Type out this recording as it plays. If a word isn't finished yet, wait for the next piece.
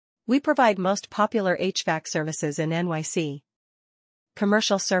We provide most popular HVAC services in NYC.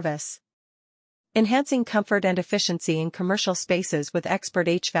 Commercial service. Enhancing comfort and efficiency in commercial spaces with expert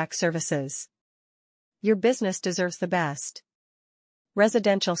HVAC services. Your business deserves the best.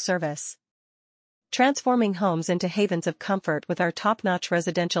 Residential service. Transforming homes into havens of comfort with our top-notch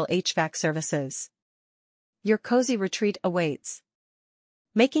residential HVAC services. Your cozy retreat awaits.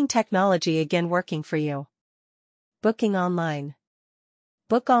 Making technology again working for you. Booking online.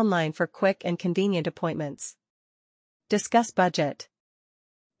 Book online for quick and convenient appointments. Discuss budget.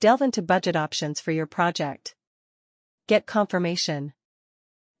 Delve into budget options for your project. Get confirmation.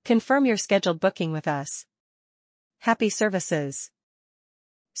 Confirm your scheduled booking with us. Happy services.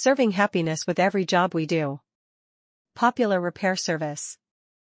 Serving happiness with every job we do. Popular repair service.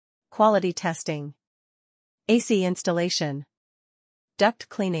 Quality testing. AC installation. Duct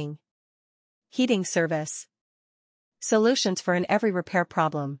cleaning. Heating service. Solutions for every repair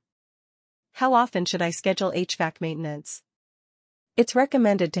problem. How often should I schedule HVAC maintenance? It's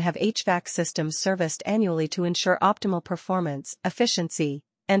recommended to have HVAC systems serviced annually to ensure optimal performance, efficiency,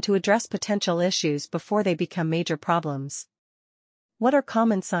 and to address potential issues before they become major problems. What are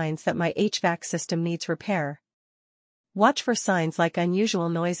common signs that my HVAC system needs repair? Watch for signs like unusual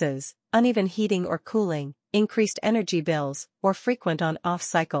noises, uneven heating or cooling, increased energy bills, or frequent on-off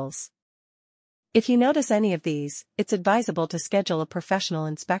cycles. If you notice any of these, it's advisable to schedule a professional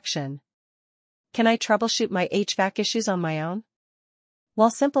inspection. Can I troubleshoot my HVAC issues on my own? While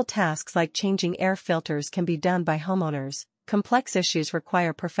simple tasks like changing air filters can be done by homeowners, complex issues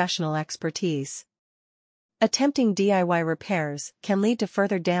require professional expertise. Attempting DIY repairs can lead to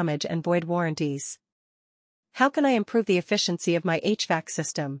further damage and void warranties. How can I improve the efficiency of my HVAC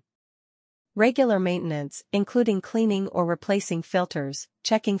system? Regular maintenance, including cleaning or replacing filters,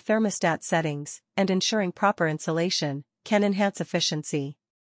 checking thermostat settings, and ensuring proper insulation, can enhance efficiency.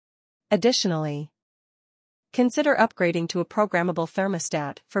 Additionally, consider upgrading to a programmable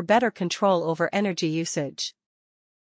thermostat for better control over energy usage.